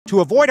To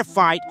avoid a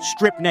fight,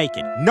 strip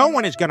naked. No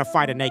one is going to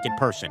fight a naked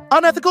person.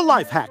 Unethical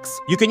life hacks.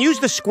 You can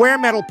use the square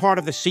metal part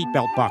of the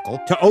seatbelt buckle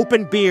to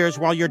open beers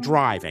while you're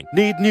driving.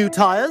 Need new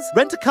tires?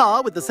 Rent a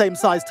car with the same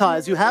size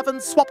tires you have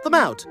and swap them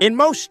out. In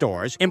most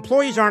stores,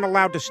 employees aren't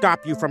allowed to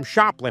stop you from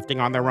shoplifting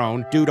on their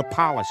own due to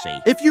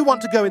policy. If you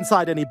want to go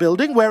inside any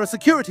building, wear a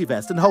security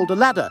vest and hold a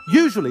ladder.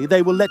 Usually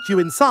they will let you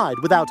inside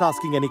without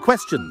asking any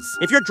questions.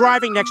 If you're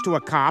driving next to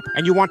a cop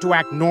and you want to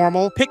act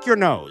normal, pick your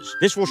nose.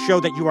 This will show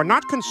that you are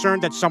not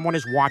concerned that someone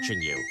is watching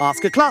you.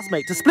 Ask a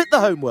classmate to split the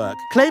homework,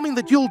 claiming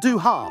that you'll do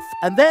half,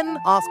 and then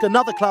ask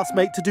another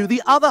classmate to do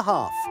the other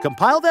half.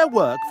 Compile their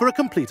work for a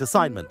complete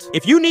assignment.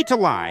 If you need to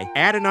lie,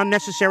 add an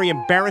unnecessary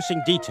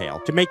embarrassing detail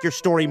to make your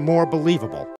story more believable.